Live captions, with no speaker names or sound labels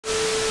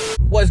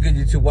What's good,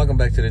 YouTube? Welcome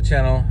back to the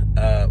channel.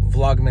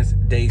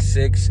 Vlogmas day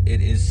 6.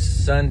 It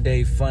is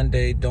Sunday, fun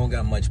day. Don't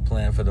got much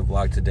planned for the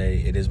vlog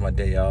today. It is my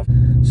day off.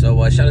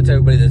 So shout out to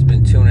everybody that's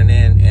been tuning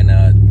in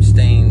and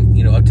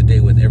staying, up to date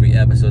with every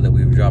episode that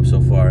we've dropped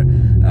so far.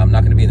 I'm not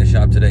going to be in the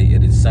shop today.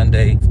 It is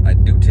Sunday. I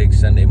do take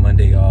Sunday,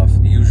 Monday off.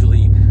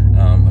 Usually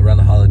around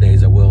the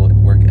holidays, I will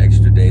work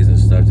extra days and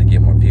stuff to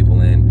get more people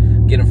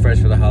in, get them fresh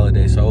for the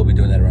holidays. So I will be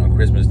doing that around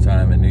Christmas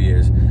time and New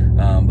Year's.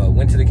 But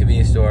went to the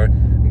convenience store,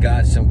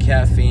 got some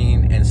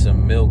caffeine and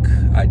some milk.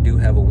 I do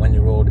have a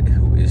 1-year-old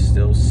who is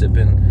still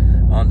sipping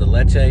on the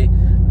leche.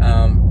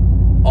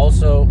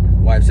 Also,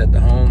 wife's at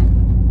the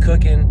home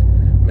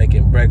cooking,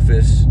 making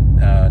breakfast.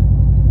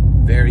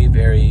 Very,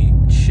 very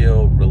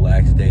chill,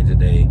 relaxed day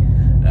today.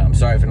 I'm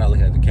sorry for not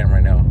looking at the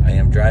camera right now. I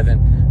am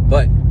driving,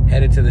 but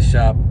headed to the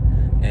shop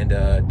and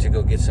to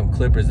go get some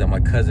clippers that my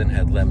cousin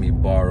had let me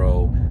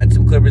borrow. I had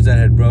some clippers that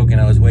had broken.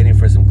 I was waiting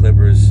for some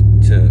clippers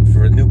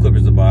for new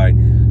clippers to buy,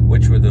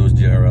 which were those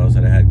JRLs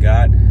that I had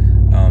got.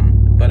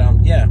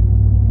 Yeah,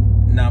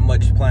 not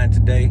much planned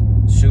today.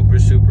 Super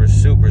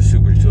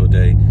chill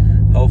day.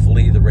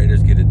 Hopefully the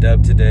Raiders get a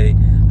dub today.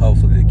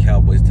 Hopefully the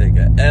Cowboys take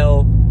a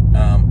L.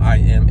 I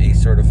am a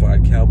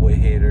certified Cowboy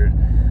hater.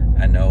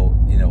 I know,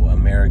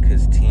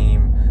 America's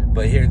team,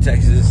 but here in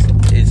Texas,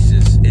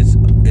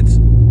 it's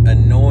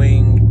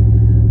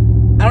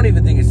annoying. I don't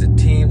even think it's the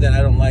team that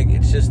I don't like.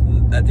 It's just,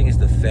 I think it's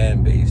the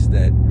fan base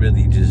that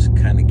really just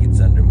kind of gets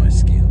under my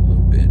skin a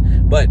little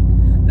bit. But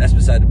that's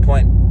beside the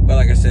point. But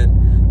like I said,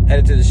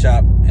 headed to the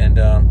shop and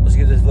let's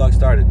get this vlog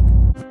started.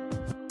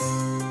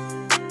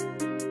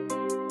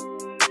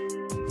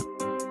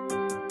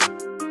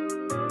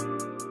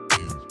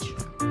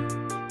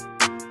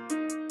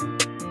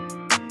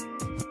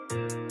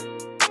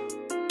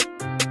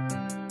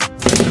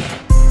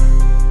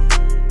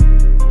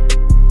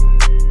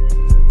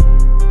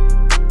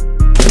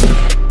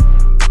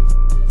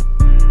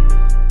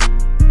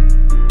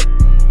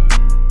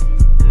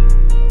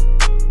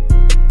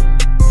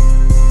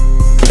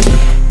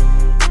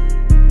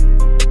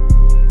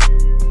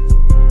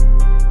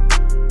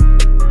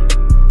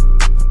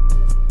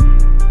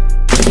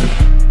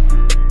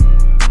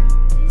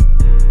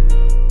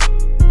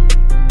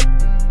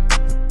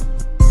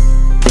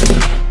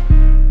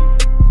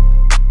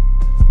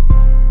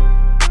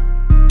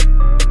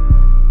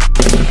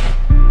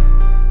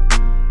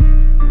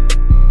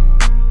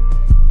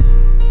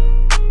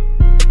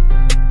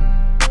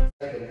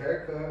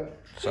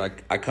 So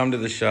I come to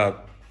the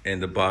shop and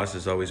the boss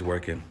is always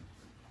working.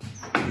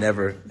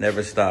 Never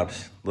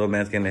stops. Little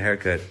man's getting a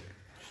haircut.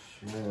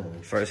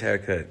 Man. First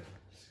haircut.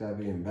 It's gotta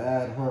be in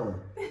bad, huh?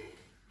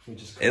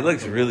 It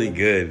looks really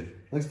good.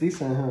 Looks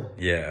decent, huh?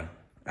 Yeah.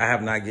 I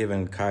have not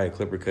given Kai a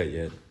clipper cut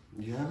yet.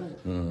 You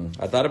haven't?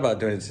 I thought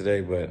about doing it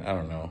today, but I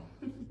don't know.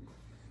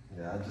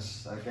 Yeah,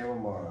 I gave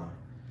him a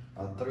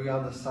 3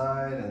 on the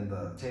side and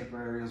the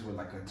taper areas with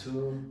like a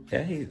 2.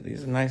 Yeah,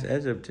 he's a nice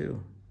edge up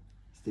too.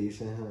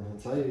 Decent, huh?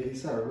 I tell you, he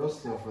sat real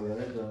still for the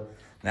edge up.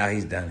 Now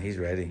he's done. He's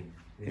ready.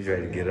 He's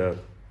ready to get up.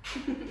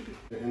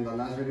 In the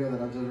last video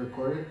that I just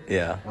recorded,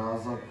 yeah, I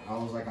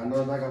was like, I know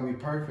it's not gonna be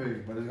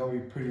perfect, but it's gonna be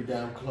pretty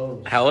damn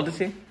close. How old is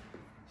he?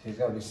 He's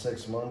gonna be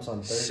 6 months on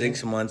Thursday.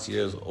 6 months,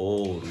 years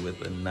old,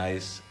 with a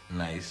nice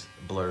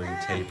blurry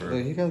taper.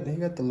 Yeah, he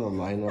got the little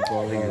line up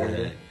all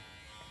around. Like,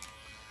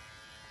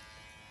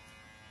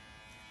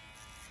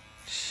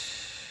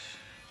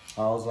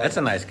 that's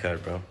a nice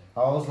cut, bro.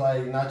 I was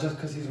like, not just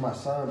because he's my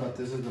son, but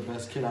this is the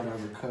best kid I've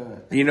ever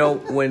cut.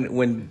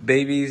 When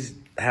babies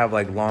have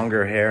like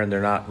longer hair and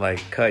they're not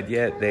like cut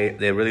yet,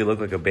 they really look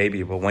like a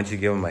baby. But once you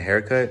give them a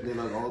haircut,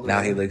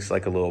 now he looks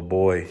like a little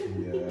boy.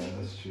 Yeah,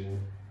 that's true.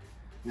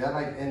 Yeah,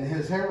 like, and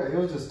his hair, it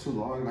was just too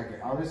long. Like,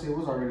 obviously it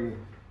was already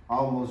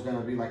almost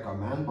gonna be like a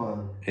man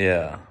bun.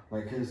 Yeah.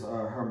 Like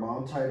her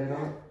mom tied it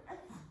up.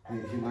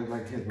 He looked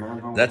like his man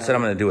bun. That's what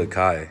I'm gonna do with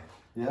Kai.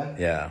 Yeah?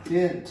 Yeah.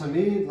 Yeah, to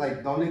me,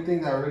 like, the only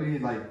thing that really,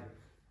 like,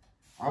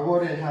 I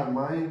wouldn't have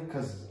mine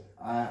because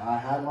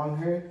I had long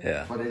hair.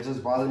 Yeah. But it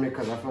just bothered me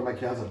because I feel like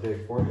he has a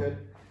big forehead.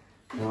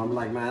 I'm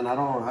like, man, I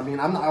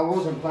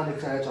wasn't planning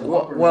to etch him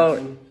up or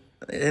anything.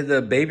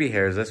 The baby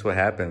hairs, that's what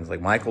happens.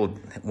 Like, Michael,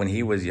 when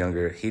he was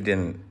younger, he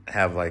didn't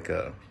have, like,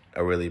 a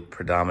really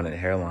predominant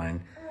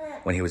hairline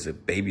when he was a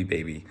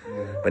baby.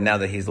 Yeah. But now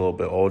that he's a little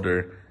bit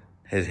older,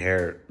 his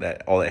hair,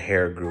 all that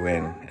hair grew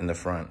in the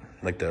front.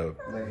 Like the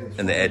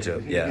edge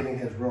up, yeah. He's getting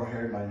his real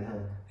hairline, huh?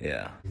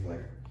 Yeah.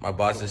 My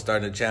boss is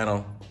starting a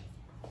channel.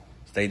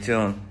 Stay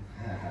tuned.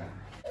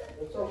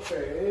 It's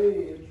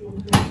okay.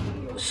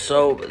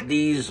 So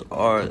these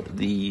are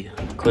the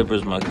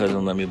clippers my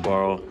cousin let me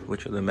borrow,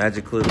 which are the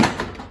magic clips.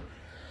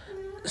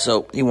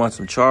 So he wants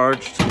them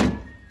charged. I'm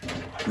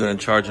gonna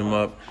charge him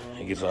up.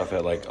 He gets off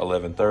at like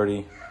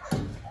 11:30.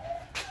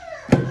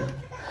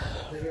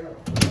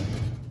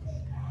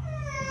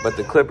 But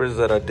the clippers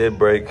that I did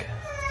break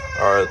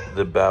are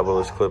the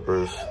Barber's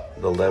clippers.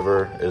 The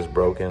lever is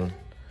broken.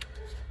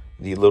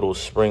 The little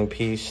spring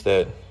piece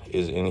that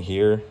is in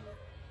here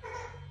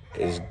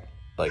is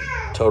like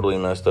totally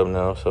messed up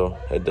now, so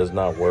it does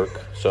not work.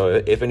 So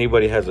if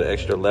anybody has an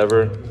extra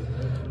lever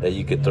that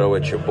you could throw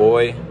at your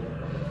boy,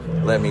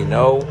 let me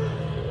know.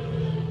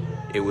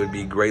 It would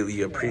be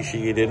greatly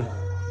appreciated.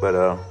 But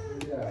I'm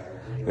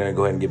gonna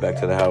go ahead and get back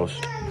to the house.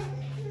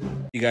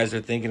 You guys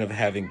are thinking of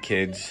having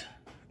kids,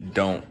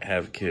 don't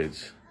have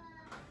kids.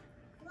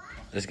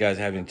 This guy's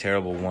having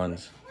terrible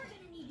ones.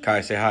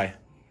 Kai, say hi.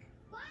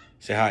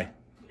 Say hi.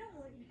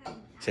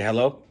 Say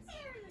hello.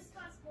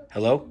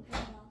 Hello?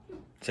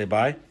 Say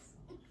bye.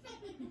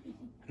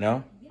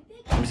 No?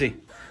 Let me see.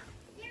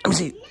 Let me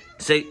see.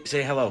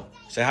 Say hello.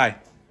 Say hi.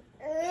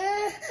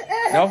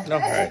 No? No?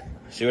 All right.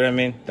 See what I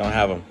mean? Don't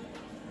have them.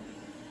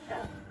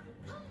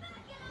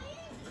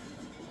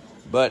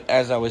 But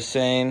as I was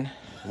saying,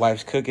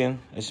 wife's cooking.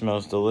 It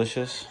smells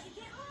delicious.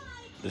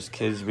 This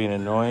kid's being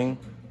annoying.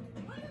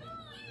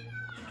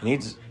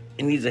 It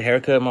needs a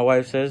haircut, my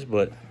wife says,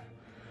 but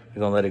we're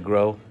gonna let it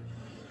grow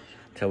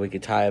until we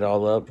can tie it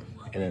all up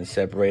and then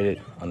separate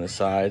it on the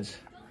sides.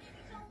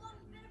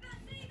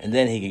 And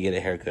then he can get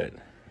a haircut.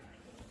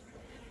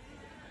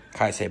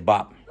 Kai, say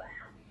bop.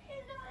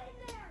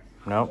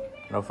 Nope,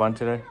 no fun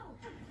today?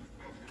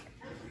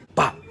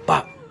 Bop,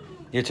 bop.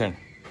 Your turn.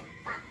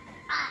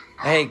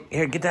 Hey,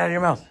 here, get that out of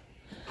your mouth.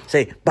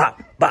 Say bop,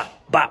 bop,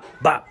 bop,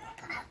 bop.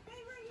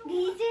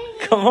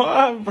 Come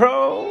on,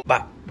 bro.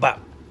 Bop,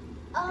 bop.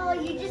 Oh,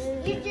 you just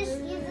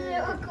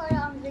record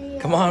on video.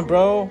 Come on,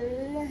 bro.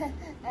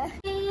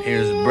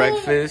 Here's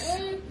breakfast.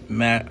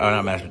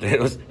 Not mashed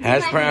potatoes.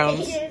 Hash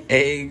browns,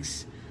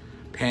 eggs,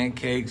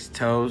 pancakes,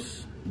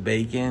 toast,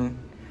 bacon,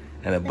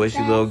 and a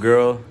bushy little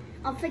girl.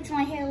 I'll fix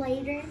my hair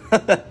later.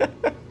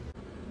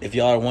 If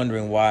y'all are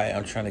wondering why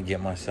I'm trying to get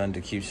my son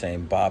to keep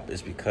saying bop,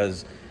 it's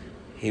because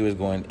he was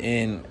going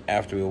in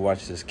after we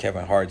watched this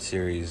Kevin Hart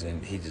series,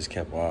 and he just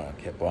kept on.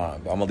 But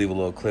I'm going to leave a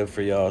little clip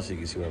for y'all so you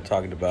can see what I'm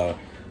talking about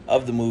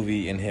of the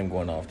movie and him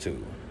going off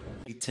too.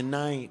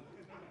 Tonight,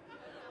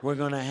 we're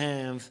going to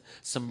have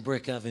some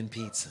brick oven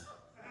pizza.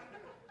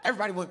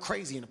 Everybody went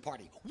crazy in the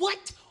party.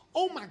 What?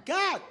 Oh my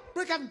God,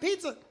 brick oven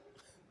pizza.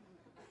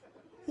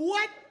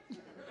 What?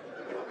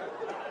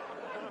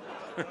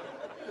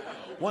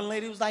 One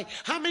lady was like,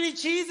 how many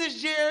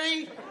cheeses,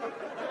 Jerry?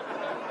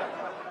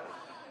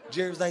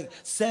 Jerry was like,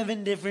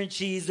 7 different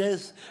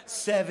cheeses,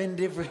 7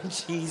 different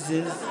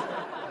cheeses.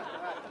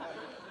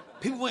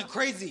 People went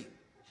crazy.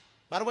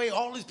 By the way,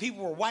 all these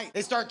people were white.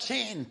 They start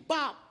chanting,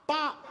 bop,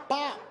 bop,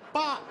 bop,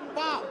 bop,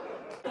 bop,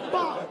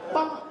 bop,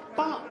 bop,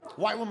 bop.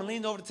 White woman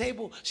leaned over the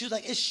table. She was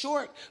like, it's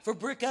short for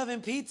brick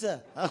oven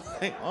pizza. I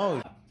was like,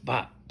 oh.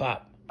 Bop,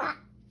 bop. Bop,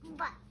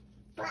 bop,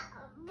 bop,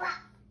 bop,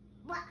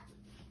 bop.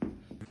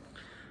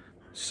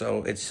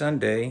 So it's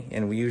Sunday,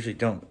 and we usually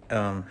don't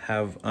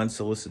have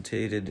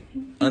unsolicited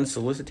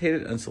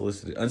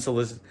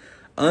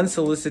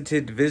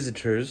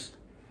visitors.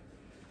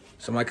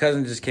 So my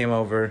cousin just came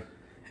over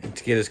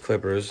to get his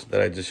clippers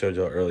that I just showed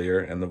y'all earlier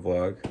in the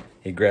vlog.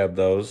 He grabbed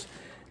those,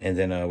 and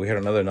then we heard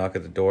another knock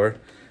at the door,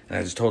 and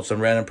I just told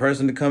some random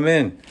person to come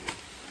in.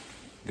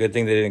 Good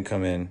thing they didn't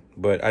come in,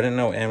 but I didn't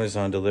know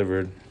Amazon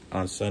delivered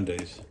on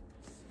Sundays.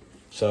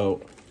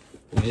 So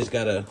we just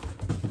got a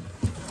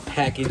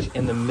package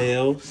in the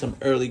mail, some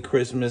early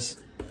Christmas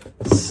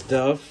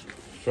stuff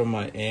from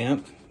my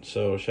aunt.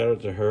 So shout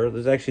out to her.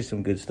 There's actually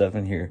some good stuff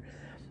in here.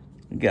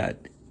 We got,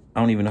 I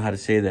don't even know how to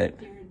say that.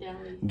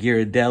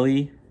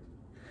 Ghirardelli.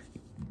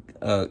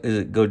 Is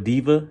it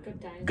Godiva?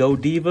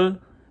 Godiva.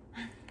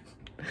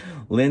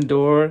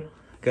 Lindor.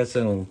 Got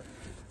some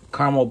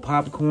caramel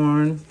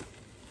popcorn.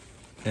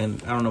 And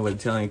I don't know what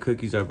Italian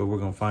cookies are, but we're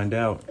going to find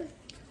out.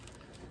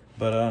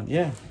 But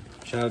yeah,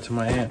 shout out to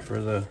my aunt for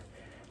the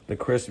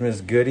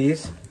Christmas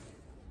goodies.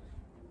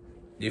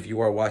 If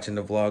you are watching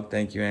the vlog,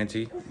 thank you,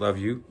 Auntie. Love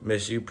you,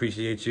 miss you,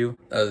 appreciate you.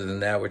 Other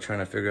than that, we're trying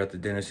to figure out the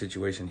dinner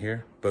situation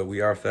here, but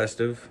we are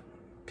festive.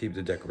 Peep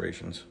the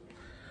decorations.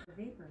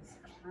 Vapors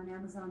on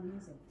Amazon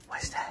Music.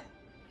 What's that?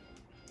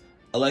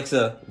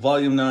 Alexa,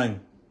 volume 9.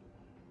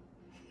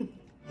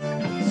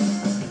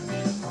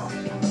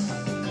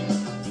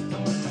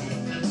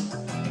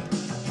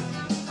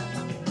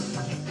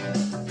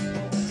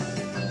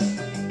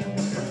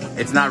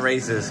 It's not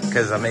racist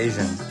because I'm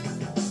Asian.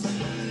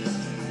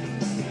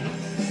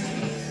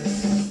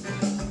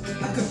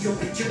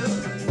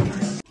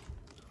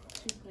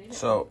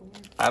 So,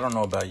 I don't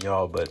know about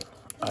y'all, but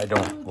I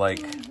don't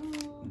like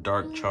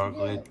dark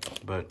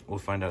chocolate, but we'll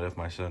find out if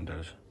my son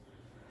does.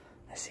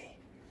 Let's see.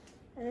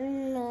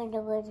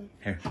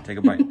 Here, take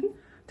a bite.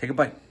 Take a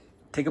bite.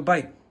 Take a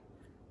bite.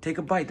 Take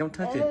a bite. Don't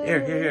touch it.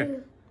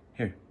 Here.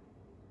 Here.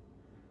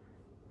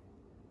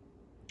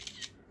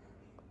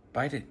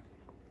 Bite it.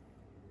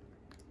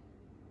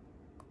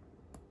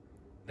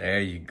 There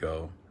you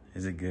go.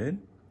 Is it good?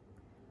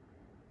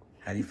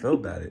 How do you feel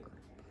about it?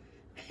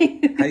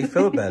 How do you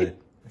feel about it?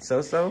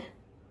 So-so?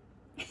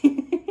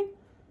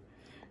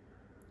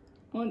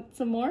 Want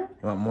some more?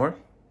 You want more?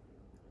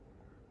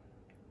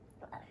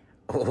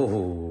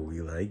 Oh,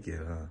 you like it,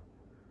 huh?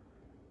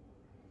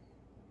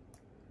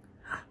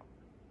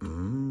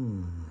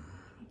 Mmm.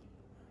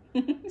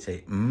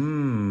 Say,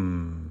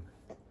 mmm.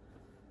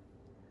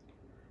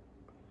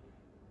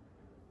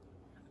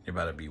 You're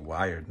about to be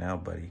wired now,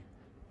 buddy.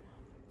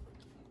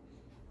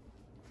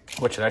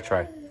 What should I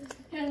try?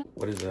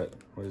 What is that?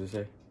 What does it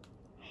say?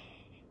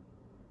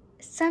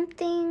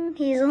 Something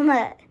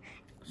hazelnut.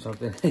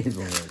 Something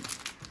hazelnut.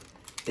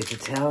 It's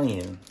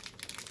Italian.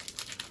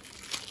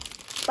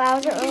 But I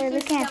wasn't really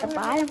looking at the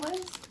bottom.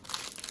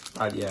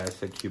 Yeah, I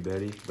said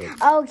cubetti, but...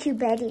 Oh,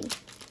 cubetti.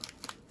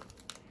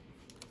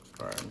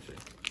 All right, let me see.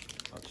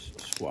 I'll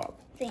just swap.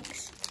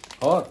 Thanks.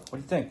 Hold on. What do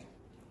you think?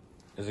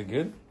 Is it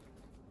good?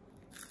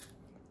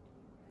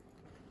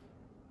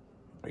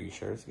 Are you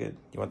sure it's good?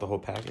 You want the whole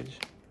package?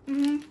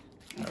 Mm-hmm.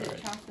 Is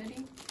it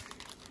chocolatey?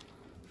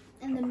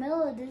 In the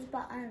middle of this,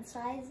 but on the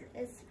sides,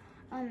 it's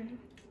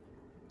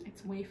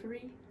It's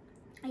wafery.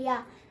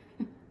 yeah.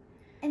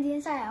 And the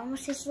inside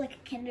almost tastes like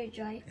a Kinder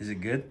Joy. Is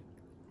it good?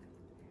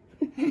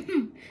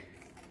 You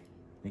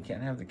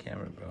can't have the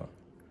camera, bro.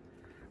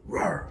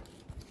 Roar.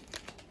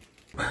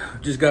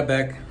 Just got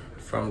back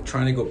from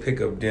trying to go pick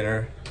up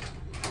dinner.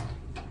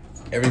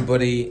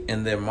 Everybody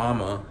and their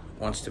mama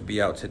wants to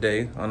be out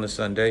today on the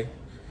Sunday.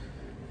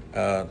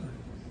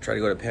 Try to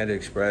go to Panda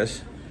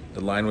Express. The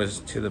line was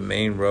to the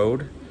main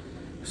road.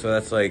 So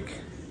that's like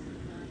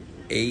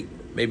 8,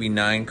 maybe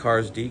 9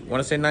 cars deep.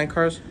 Want to say 9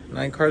 cars?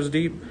 9 cars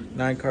deep?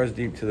 9 cars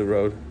deep to the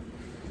road.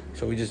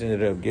 So we just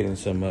ended up getting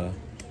some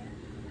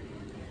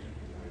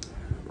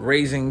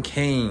Raising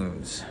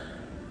Cane's.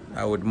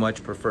 I would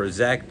much prefer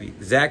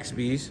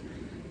Zaxby's,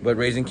 but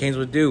Raising Cane's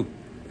would do.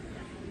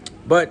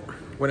 But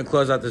we're gonna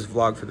close out this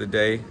vlog for the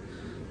day.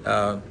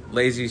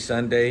 Lazy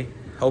Sunday.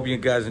 Hope you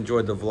guys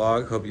enjoyed the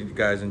vlog. Hope you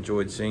guys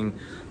enjoyed seeing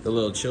the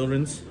little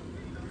childrens.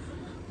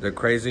 They're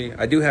crazy.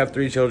 I do have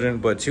 3 children,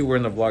 but 2 were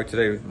in the vlog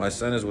today. My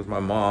son is with my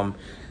mom,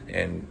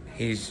 and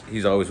he's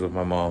always with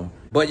my mom.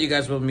 But you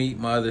guys will meet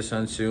my other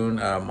son soon,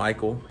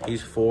 Michael.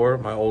 He's 4,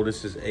 my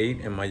oldest is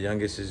 8, and my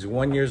youngest is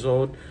 1 year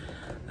old.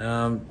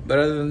 But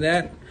other than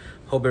that,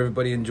 hope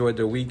everybody enjoyed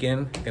their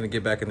weekend. Gonna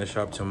get back in the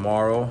shop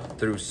tomorrow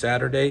through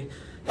Saturday.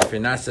 If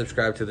you're not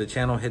subscribed to the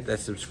channel, hit that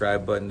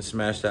subscribe button,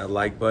 smash that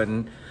like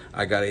button.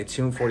 I got a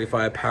Tune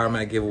 45 Power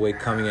Mat giveaway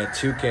coming at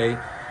 2K.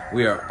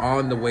 We are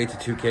on the way to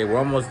 2K. We're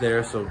almost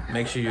there, so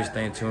make sure you're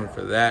staying tuned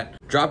for that.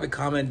 Drop a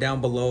comment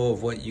down below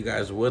of what you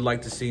guys would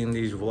like to see in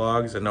these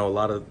vlogs. I know a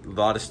lot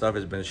of stuff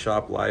has been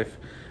shop life,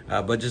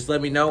 but just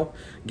let me know.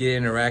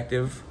 Get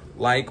interactive,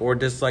 like or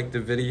dislike the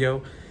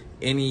video.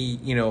 Any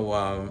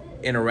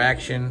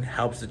interaction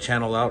helps the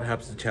channel out,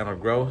 helps the channel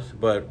grow.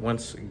 But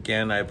once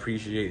again, I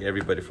appreciate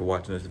everybody for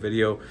watching this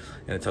video,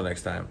 and until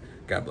next time,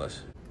 God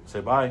bless.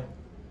 Say bye.